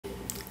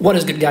What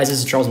is good, guys? This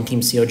is Charles and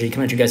Team COG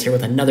coming at you guys here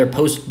with another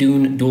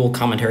post-DUNE duel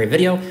commentary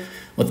video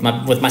with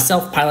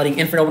myself piloting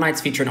Infernoble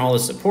Knights, featuring all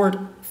his support,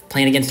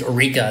 playing against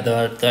Rikka,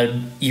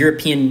 the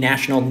European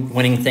national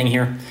winning thing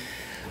here.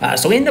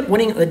 So we end up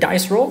winning the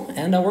dice roll,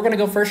 and we're going to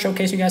go first,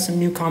 showcase you guys some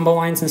new combo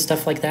lines and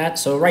stuff like that.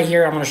 So right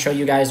here, I'm going to show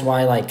you guys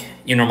why, like,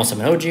 your normal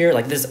summon YuGiOh,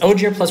 like this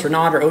YuGiOh plus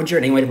Renaud or YuGiOh,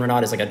 and anyway,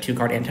 Renaud is like a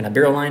 2-card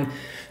anti-Nibiru line,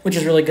 which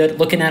is really good.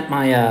 Looking at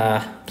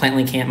my plant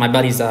link camp, my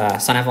buddy's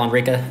Sunavalon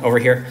Rikka over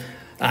here.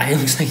 It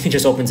looks like he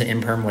just opens an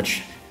Imperm,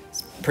 which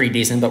is pretty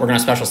decent, but we're going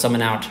to special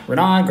summon out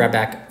Renaud, grab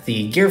back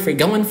the Gear Free,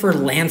 going for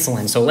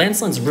Lancelin. So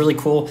Lancelin's really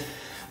cool.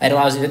 It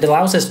allows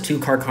this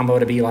 2-card combo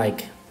to be,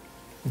 like,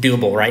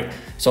 doable, right?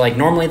 So, like,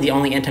 normally the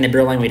only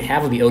anti-Nibiru line we'd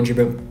have would be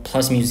YuGiOh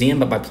plus Museum,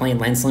 but by playing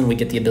Lancelin, we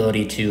get the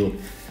ability to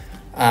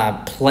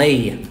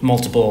play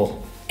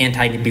multiple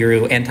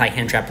anti-Nibiru,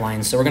 anti-hand trap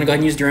lines. So we're going to go ahead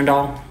and use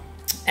Durandal,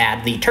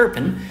 add the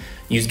Turpin,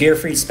 use Gear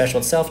Freed, special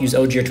itself, use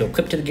YuGiOh to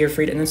equip to the Gear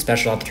Freed, and then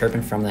special out the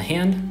Turpin from the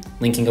hand,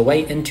 linking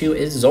away into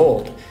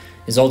Isolde.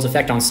 Isolde's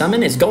effect on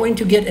summon is going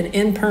to get an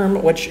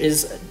Imperm, which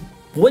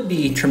would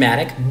be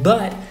traumatic,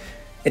 but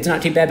it's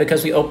not too bad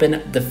because we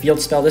open the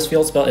field spell. This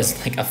field spell is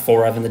like a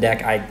 4 of in the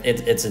deck.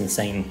 It's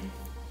insane.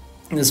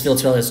 This field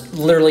spell is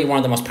literally one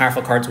of the most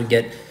powerful cards we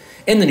get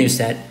in the new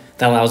set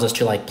that allows us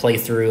to, like, play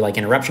through, like,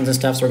 interruptions and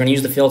stuff. So we're going to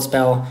use the field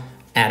spell,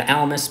 add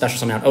Alamus, special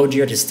summon out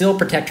YuGiOh to still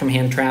protect from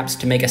hand traps,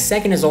 to make a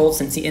second Isolde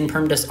since he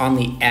Impermed us on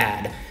the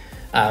add.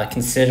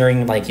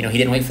 Considering, like, you know, he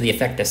didn't wait for the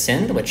effect to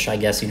send, which I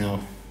guess, you know,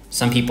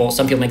 some people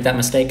make that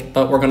mistake,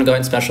 but we're going to go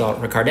ahead and special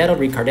out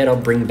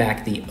Ricardetto, bring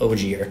back the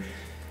YuGiOh.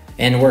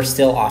 And we're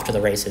still off to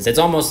the races. It's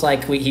almost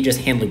like he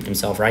just hand looped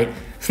himself, right?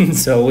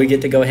 So we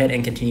get to go ahead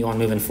and continue on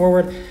moving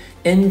forward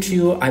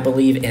into, I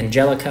believe,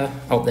 Angelica.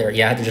 Oh, there,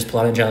 yeah, I had to just pull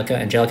out Angelica.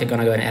 Angelica going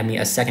to go ahead and add me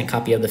a second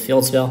copy of the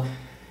field spell.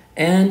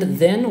 And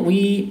then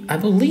I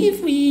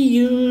believe we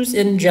use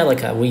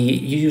Angelica. We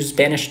use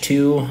Banish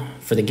 2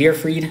 for the Gear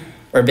Freed,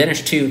 or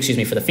Banish 2, excuse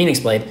me, for the Phoenix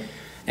Blade.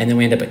 And then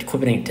we end up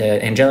equipping it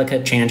to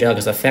Angelica, chain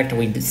Angelica's effect.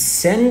 We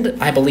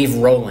send, I believe,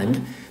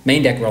 Roland,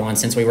 main deck Roland,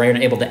 since we were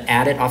able to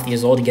add it off the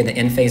Isolde to get the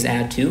in-phase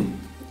add too,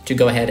 to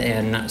go ahead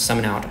and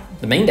summon out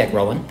the main deck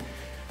Roland.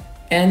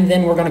 And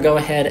then we're going to go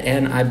ahead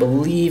and I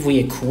believe we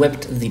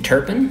equipped the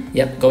Turpin.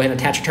 Yep, go ahead and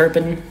attach a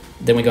Turpin.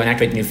 Then we go and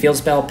activate the new field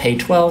spell, pay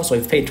 12. So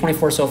we've paid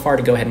 24 so far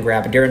to go ahead and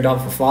grab a Durandal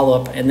for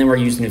follow-up. And then we're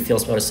using the new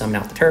field spell to summon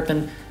out the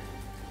Turpin,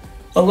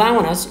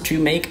 allowing us to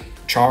make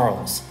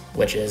Charles,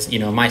 which is, you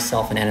know,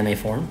 myself in anime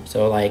form.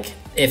 So, like,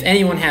 if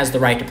anyone has the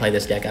right to play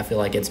this deck, I feel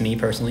like it's me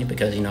personally,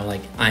 because, you know,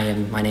 like,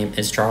 my name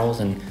is Charles,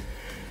 and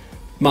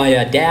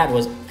my dad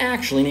was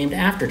actually named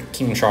after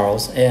King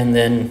Charles, and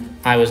then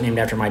I was named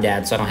after my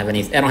dad, so I don't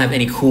have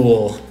any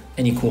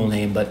cool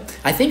name. But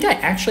I think I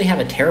actually have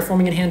a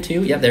terraforming in hand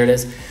too. Yep, there it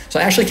is. So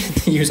I actually get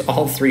to use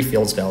all 3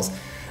 field spells,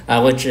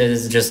 which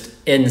is just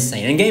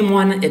insane. In game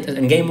one,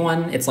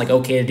 it's like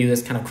okay to do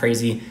this kind of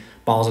crazy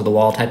balls of the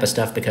wall type of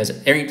stuff,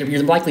 because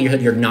the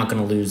likelihood you're not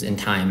going to lose in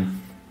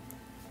time,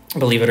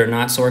 believe it or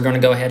not. So we're going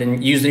to go ahead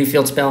and use the new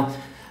field spell,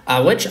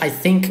 which I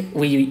think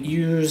we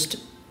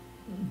used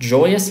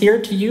Joyous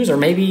here to use, or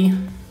maybe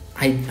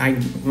I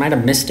might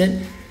have missed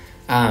it.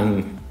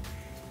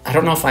 I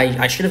don't know if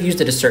I should have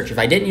used it to search. If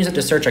I didn't use it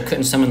to search, I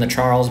couldn't summon the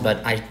Charles,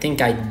 but I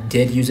think I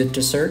did use it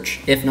to search.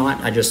 If not,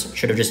 I just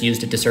should have just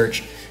used it to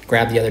search,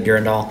 grab the other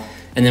Durandal,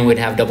 and then we'd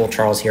have double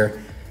Charles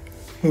here.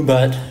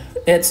 But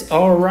it's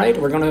all right.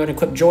 We're going to go ahead and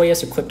equip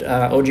Joyous, equipped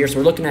YuGiOh. So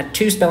we're looking at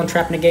 2 spell and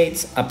trap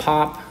negates, a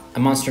pop, a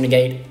monster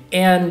negate,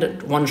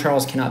 and 1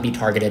 Charles cannot be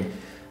targeted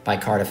by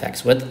card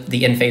effects, with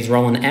the in-phase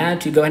Roland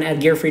add to go ahead and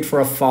add Gear Freed for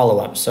a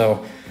follow-up.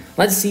 So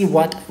let's see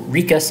what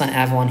Rikka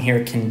Sunavalon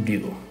here can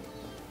do.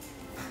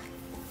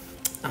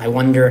 I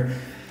wonder,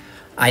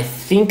 I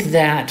think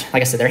that,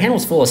 like I said, their hand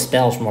was full of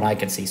spells from what I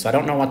could see, so I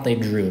don't know what they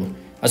drew.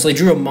 Oh, so they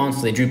drew a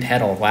monster, they drew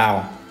Petal,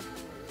 wow.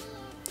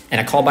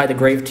 And a Call by the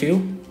Grave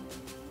too?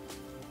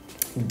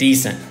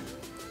 Decent.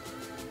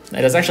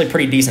 That is actually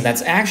pretty decent.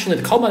 That's actually,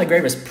 the Call by the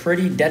Grave is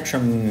pretty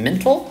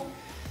detrimental,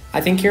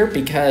 I think, here,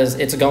 because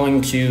it's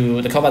going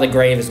to, the Call by the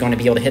Grave is going to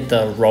be able to hit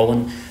the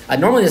Roland.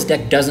 Normally this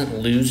deck doesn't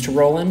lose to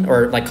Roland,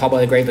 or like Call by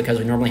the Grave, because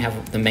we normally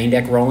have the main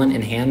deck Roland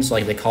in hand, so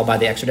like they Call by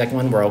the extra deck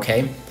one, we're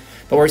okay.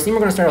 But we're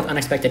going to start with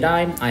Unexpected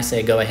Die. I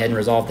say go ahead and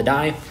resolve the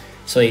die.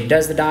 So he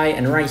does the die,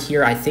 and right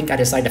here I think I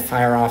decide to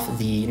fire off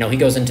the, no, he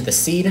goes into the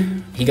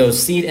Seed. He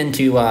goes Seed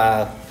into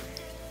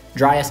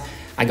Dryas.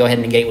 I go ahead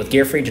and negate with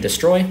Gear Free to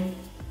destroy.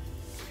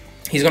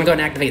 He's going to go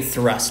and activate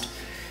Thrust.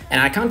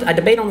 And I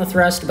debate on the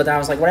Thrust, but I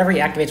was like, whatever he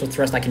activates with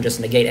Thrust, I can just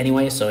negate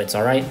anyway, so it's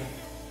all right.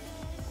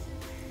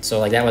 So,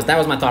 like, that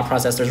was my thought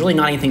process. There's really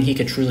not anything he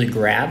could truly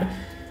grab.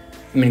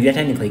 I mean,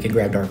 technically he could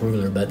grab Dark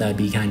Ruler, but that'd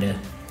be kind of,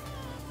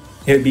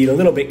 it would be a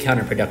little bit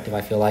counterproductive,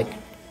 I feel like.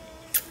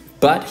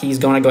 But he's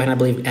going to go ahead and,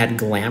 I believe, add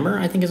Glamour,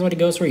 I think is what he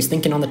goes for. He's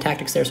thinking on the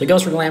tactics there, so he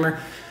goes for Glamour.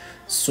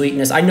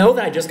 Sweetness. I know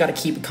that I just got to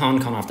keep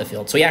Con off the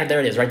field. So yeah, there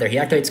it is, right there. He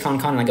activates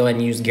Con, and I go ahead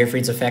and use Gear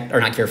Freed's effect,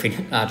 or not Gear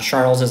Freed,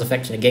 Charles'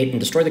 effect to negate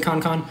and destroy the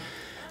Con.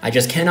 I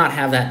just cannot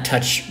have that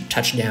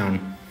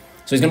touchdown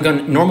So he's going to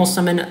go normal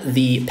summon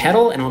the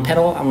Petal, and on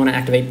Petal, I'm going to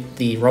activate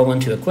the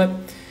Roland to equip.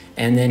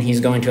 And then he's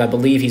going to, I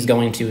believe he's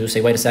going to say,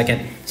 wait a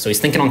second. So he's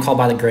thinking on Call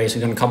by the Grave, so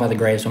he's going to Call by the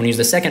Grave. So I'm going to use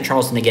the second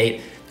Charles to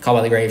negate, Call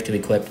by the Grave to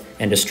equip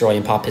and destroy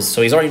and pop his.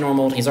 So he's already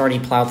normaled, he's already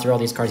plowed through all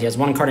these cards. He has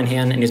one card in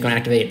hand, and he's going to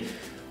activate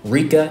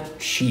Rikka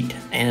Sheet.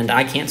 And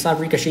I can't stop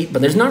Rikka Sheet,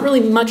 but there's not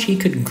really much he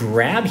could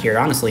grab here,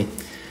 honestly.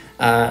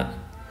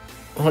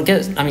 Well,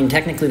 I mean,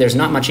 technically there's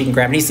not much he can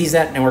grab, and he sees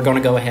that, and we're going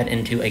to go ahead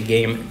into a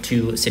game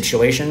 2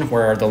 situation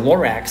where the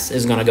Lorax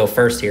is going to go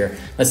first here.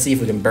 Let's see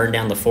if we can burn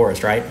down the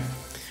forest, right?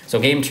 So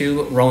game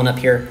 2, rolling up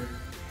here,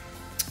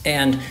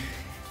 and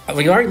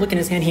we already look in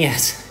his hand, he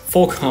has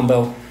full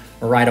combo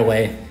right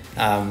away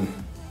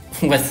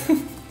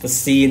with the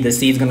Seed. The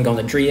Seed's going to go in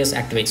the Drius,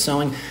 activate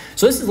Sowing.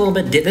 So this is a little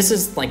bit, this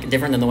is like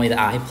different than the way that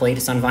I played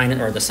Sunvine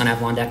or the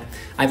Sunavalon deck.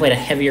 I played a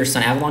heavier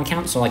Sunavalon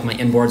count, so like my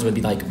inboards would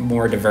be like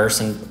more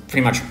diverse and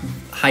pretty much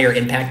higher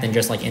impact than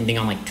just like ending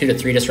on like 2 to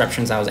 3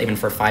 disruptions. I was aiming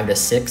for 5 to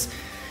 6,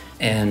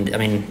 and I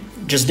mean,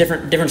 just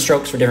different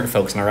strokes for different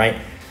folks, am I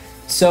right?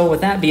 So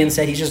with that being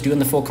said, he's just doing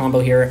the full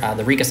combo here.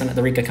 The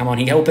Rikka come on.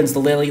 He opens the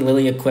Lily.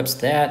 Lily equips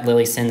that.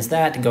 Lily sends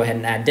that to go ahead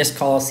and add Disc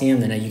Coliseum.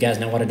 Then you guys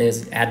know what it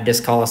is. Add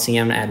Disc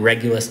Coliseum, add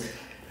Regulus.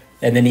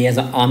 And then he has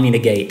an Omni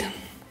Negate,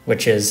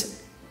 which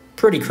is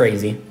pretty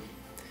crazy.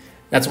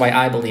 That's why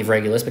I believe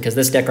Regulus, because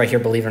this deck right here,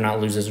 believe it or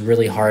not, loses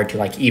really hard to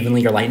like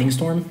evenly or Lightning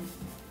Storm.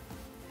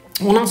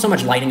 Well, not so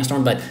much Lightning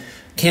Storm, but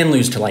can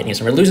lose to Lightning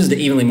Storm. It loses to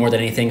evenly more than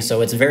anything,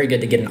 so it's very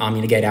good to get an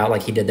Omni Negate out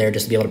like he did there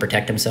just to be able to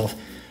protect himself.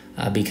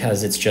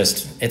 Because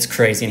it's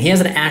crazy, and he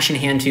has an Ash in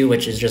hand too,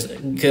 which is just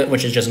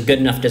good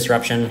enough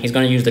disruption. He's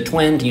going to use the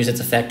Twin to use its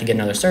effect to get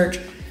another search,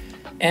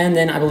 and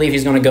then I believe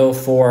he's going to go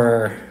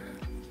for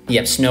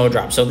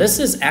Snowdrop. So this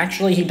is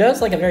actually, he does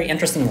like a very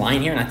interesting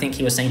line here, and I think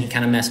he was saying he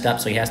kind of messed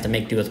up, so he has to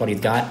make do with what he's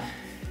got,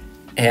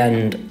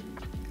 and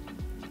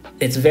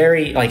it's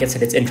very, like I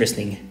said, it's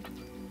interesting.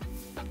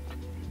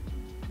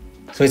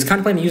 So he's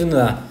contemplating using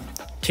the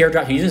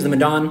Teardrop. He uses the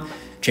Madon,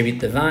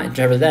 tribute the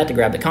that to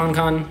grab the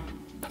Con.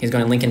 He's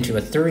going to link into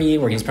a 3,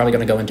 where he's probably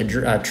going to go into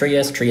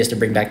Trius to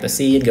bring back the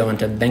Seed, go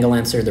into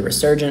Bengalancer, the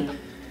Resurgent.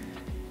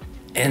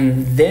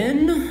 And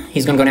then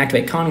he's going to go and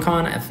activate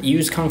Con,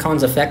 use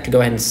Con's effect to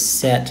go ahead and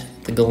set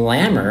the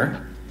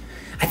Glamour.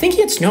 I think he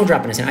had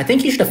Snowdrop in his hand. I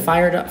think he should have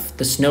fired off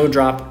the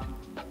Snowdrop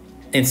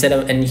instead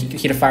of, and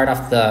he'd have fired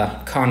off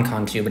the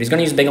Con too. But he's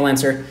going to use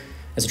Bengalancer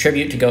as a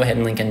tribute to go ahead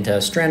and link into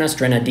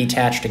Strenna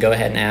detach to go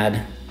ahead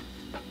and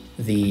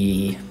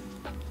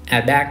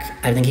add back,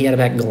 I think he had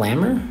back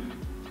Glamour.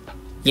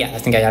 Yeah, I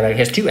think he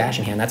has 2 Ash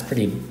in hand. That's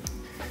pretty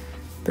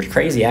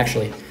crazy,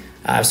 actually.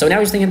 So now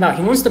he's thinking about,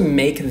 he wants to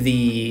make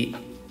the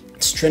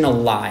Strenna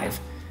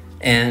live.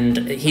 And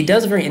he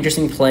does a very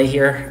interesting play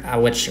here,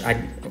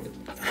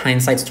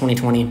 hindsight's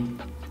 2020.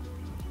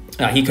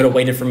 He could have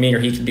waited for me, or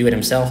he could do it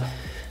himself.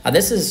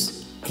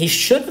 He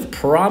should have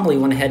probably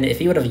went ahead, and if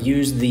he would have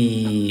used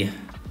the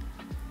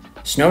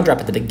Snowdrop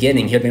at the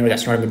beginning, he would have been able to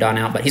get Snowdrop down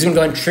out. But he's going to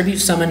go ahead and Tribute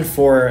Summon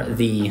for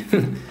the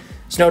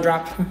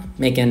Snowdrop,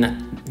 making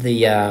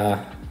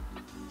the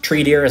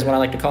Tree Deer is what I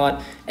like to call it.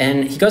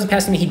 And he goes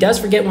past me. He does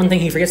forget one thing.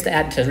 He forgets to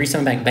add to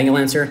resummon back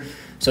Bengalancer,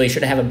 so he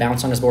should have a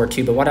bounce on his board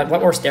too. But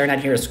what we're staring at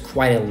here is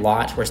quite a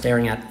lot. We're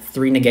staring at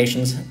 3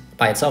 negations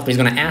by itself. But he's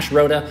going to Ash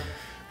Rhoda.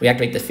 We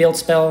activate the Field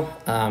Spell.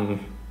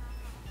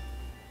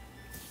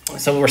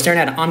 So we're staring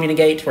at an Omni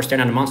Negate. We're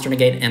staring at a Monster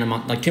Negate and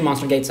like 2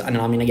 Monster Negates and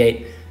an Omni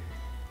Negate.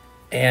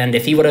 And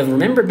if he would have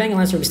remembered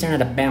Bengalancer, we'd be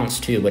staring at a bounce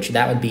too, which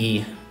that'd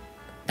be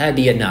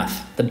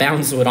enough. The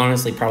bounce would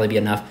honestly probably be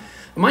enough.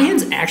 My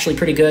hand's actually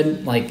pretty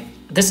good. Like,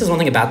 this is one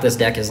thing about this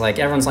deck is like,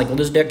 everyone's like, well,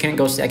 this deck can't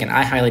go second.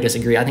 I highly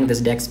disagree. I think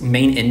this deck's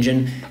main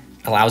engine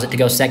allows it to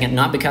go second,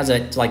 not because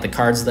it's like the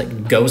cards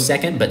that go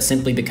second, but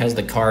simply because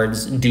the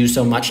cards do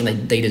so much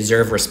and they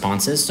deserve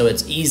responses. So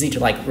it's easy to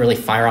like really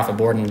fire off a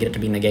board and get it to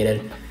be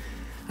negated.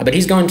 But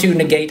he's going to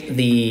negate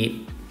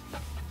the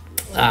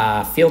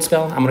Field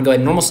Spell. I'm going to go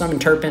ahead and normal summon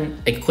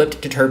Turpin,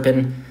 equipped to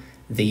Turpin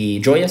the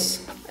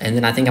Joyous, and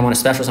then I think I want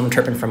to special summon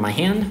Turpin from my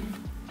hand.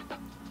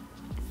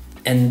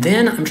 And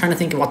then I'm trying to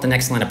think of what the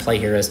next line of play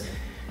here is.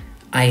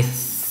 I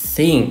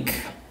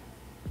think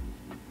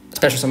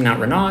special summon out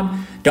Renaud.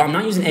 No, I'm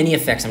not using any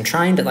effects. I'm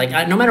trying to, like,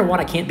 no matter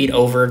what, I can't beat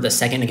over the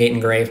second negate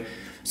and grave.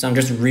 So I'm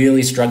just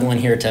really struggling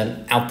here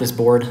to out this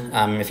board.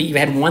 If he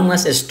had 1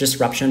 less as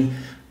disruption,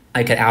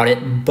 I could out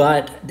it.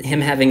 But him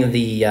having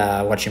the,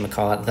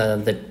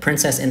 the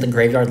Princess in the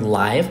graveyard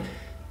live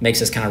makes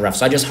this kind of rough.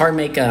 So I just hard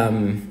make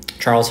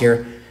Charles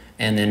here.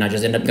 And then I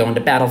just end up going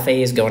to battle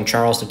phase, going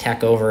Charles to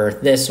attack over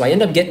this. So I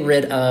end up getting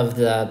rid of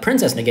the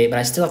Princess negate, but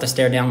I still have to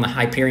stare down the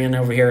Hyperion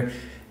over here.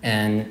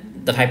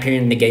 And the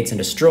Hyperion negates and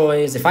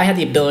destroys. If I had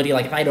the ability,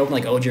 like if I had opened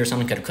like OG or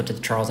something, could have clipped it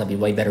to Charles, I'd be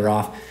way better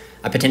off.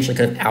 I potentially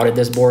could have outed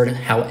this board.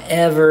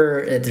 However,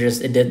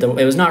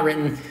 it was not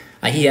written.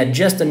 He had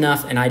just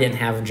enough, and I didn't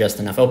have just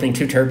enough. Opening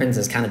 2 Turpins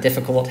is kind of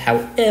difficult.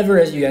 However,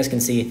 as you guys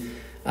can see,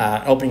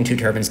 opening 2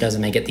 Turpins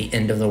doesn't make it the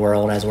end of the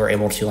world, as we're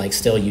able to like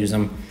still use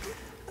them.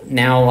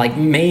 Now, like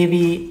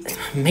maybe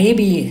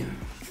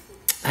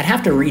I'd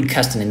have to read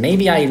Custonin.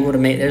 Maybe I would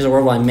have made, there's a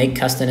world where I make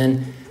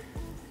Custonin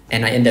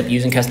and I end up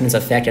using Custonin's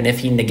effect, and if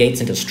he negates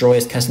and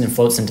destroys, Custonin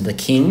floats into the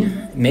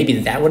king. Maybe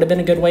that would have been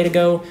a good way to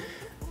go,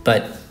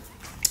 but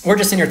we're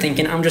just sitting here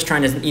thinking, I'm just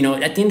trying to, you know,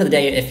 at the end of the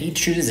day, if he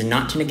chooses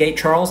not to negate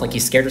Charles, like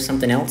he's scared of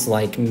something else,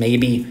 like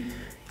maybe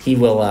he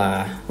will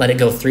let it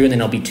go through and then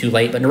it'll be too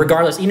late. But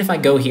regardless, even if I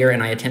go here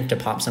and I attempt to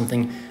pop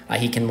something,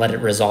 he can let it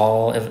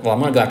resolve. Well, I'm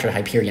going to go after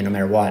Hyperion no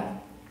matter what.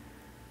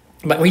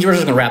 But we're just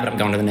going to wrap it up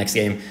going to the next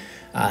game.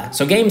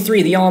 So game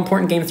 3, the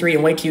all-important game 3,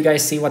 and wait till you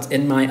guys see what's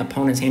in my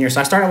opponent's hand here. So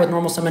I start out with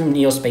normal summon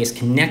Neospace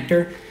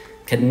Connector.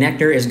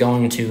 Connector is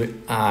going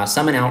to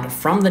summon out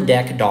from the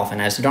deck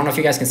Dolphin. I don't know if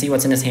you guys can see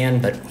what's in his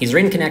hand, but he's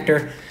reading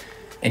Connector,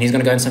 and he's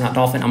going to go ahead and summon out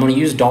Dolphin. I'm going to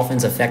use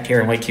Dolphin's effect here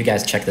and wait till you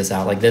guys check this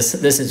out. Like, this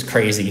is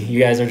crazy. You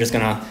guys are just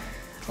going to,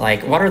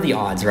 like, what are the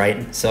odds,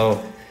 right?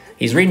 So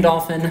he's reading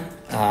Dolphin.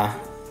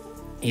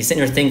 He's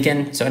sitting here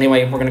thinking. So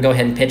anyway, we're going to go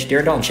ahead and pitch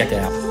Deerdol and check it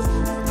out.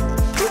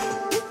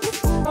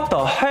 What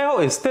the hell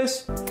is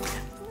this?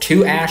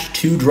 2 Ash,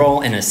 2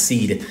 Droll, and a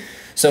Seed.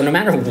 So no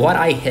matter what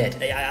I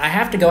hit, I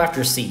have to go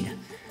after Seed.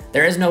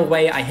 There is no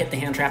way I hit the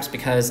hand traps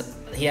because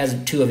he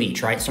has 2 of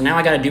each, right? So now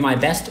I got to do my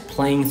best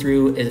playing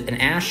through an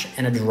Ash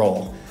and a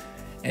Droll.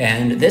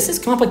 And this is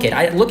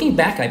complicated. Looking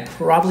back, I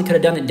probably could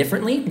have done it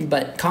differently,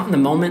 but caught in the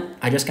moment,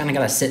 I just kind of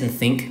got to sit and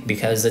think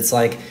because it's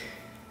like,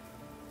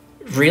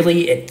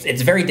 really,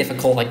 it's very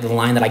difficult. Like the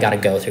line that I got to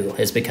go through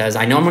is because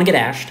I know I'm going to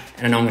get Ashed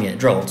and I know I'm going to get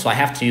Drolled. So I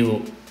have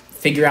to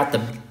figure out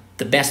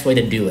the best way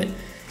to do it.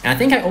 And I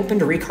think I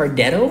opened a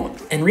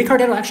Ricardetto, and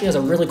Ricardetto actually has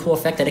a really cool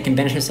effect that it can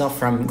banish itself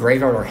from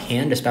graveyard or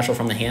hand, especially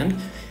from the hand.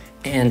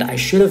 And I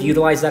should have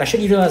utilized that. I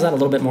should utilize that a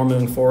little bit more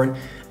moving forward.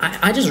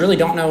 I just really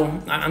don't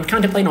know. I'm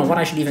contemplating on what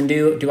I should even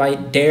do. Do I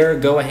dare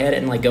go ahead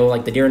and like go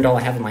like the Deerendal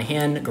I have in my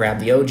hand, grab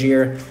the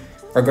Ogier,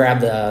 or grab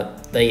the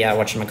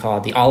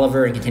whatchamacallit, the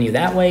Oliver and continue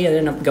that way and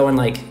end up going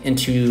like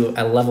into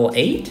a level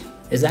 8?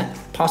 Is that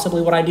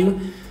possibly what I do?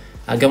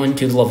 Go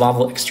into the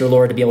Lavable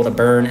Extralord to be able to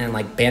burn and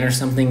like banish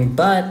something,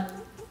 but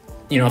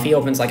you know, if he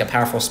opens like a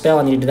powerful spell,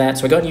 I need to do that.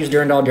 So I go ahead and use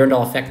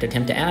Deerendal effect to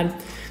attempt to add.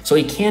 So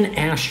he can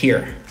Ash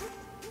here,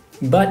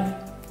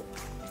 but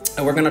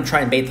we're gonna try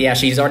and bait the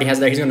Ash. He already has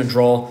that, he's gonna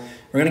Droll.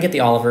 We're gonna get the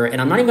Oliver,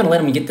 and I'm not even gonna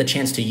let him get the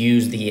chance to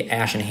use the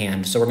Ash in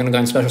hand. So we're gonna go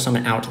and special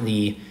summon out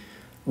the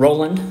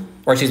Roland,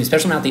 or excuse me,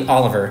 special summon out the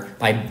Oliver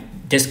by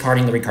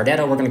discarding the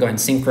Ricardetto. We're gonna go ahead and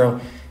synchro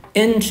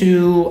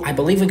into, I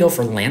believe we go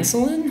for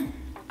Lancelin?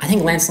 I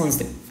think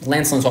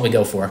Lancelin's what we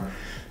go for,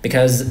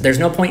 because there's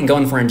no point in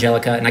going for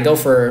Angelica, and I go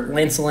for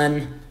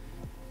Lancelin.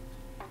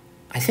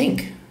 I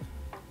think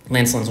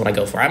Lancelin's what I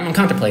go for. I'm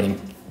contemplating.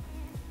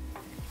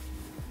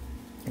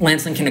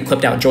 Lancelin can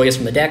equip out Joyous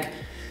from the deck,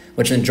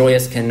 which then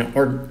Joyous can,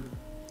 or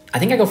I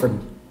think I go for,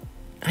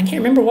 I can't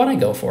remember what I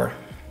go for.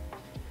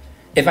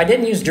 If I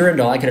didn't use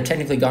Durandal, I could have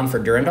technically gone for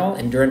Durandal,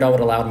 and Durandal would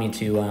have allowed me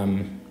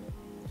to,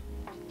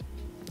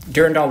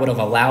 Durandal would have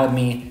allowed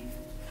me,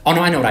 oh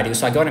no, I know what I do.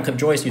 So I go ahead and equip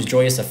Joyous, use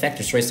Joyous effect,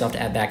 destroy self to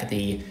add back at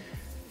the,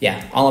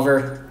 yeah,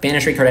 Oliver,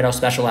 banish Ricardetto,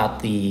 special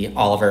out the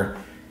Oliver,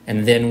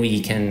 and then we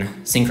can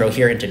synchro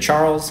here into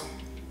Charles.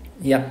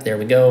 Yep, there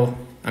we go.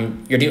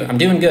 I'm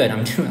doing good.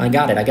 I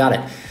got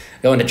it.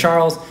 Go into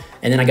Charles,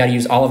 and then I got to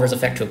use Oliver's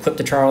effect to equip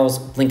the Charles,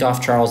 blink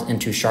off Charles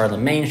into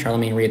Charlemagne.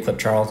 Charlemagne re-equip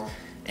Charles,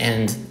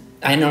 and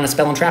I end on a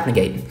spell and trap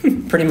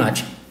negate, pretty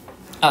much.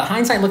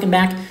 Hindsight looking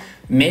back,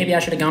 maybe I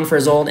should have gone for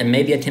Isolde and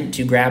maybe attempt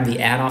to grab the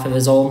ad off of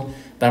Isolde,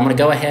 but I'm going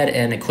to go ahead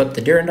and equip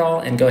the Durandal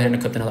and go ahead and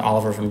equip another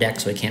Oliver from deck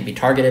so he can't be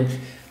targeted,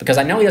 because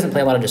I know he doesn't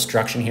play a lot of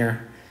destruction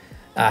here.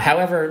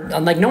 However,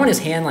 like knowing his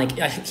hand, like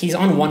he's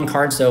on 1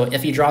 card, so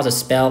if he draws a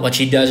spell, which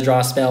he does draw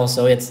a spell,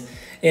 so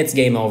it's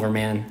game over,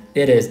 man.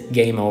 It is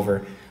game over.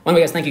 Well,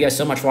 anyway, guys, thank you guys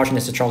so much for watching.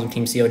 This is Charles from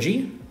Team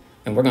COG,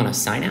 and we're going to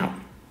sign out.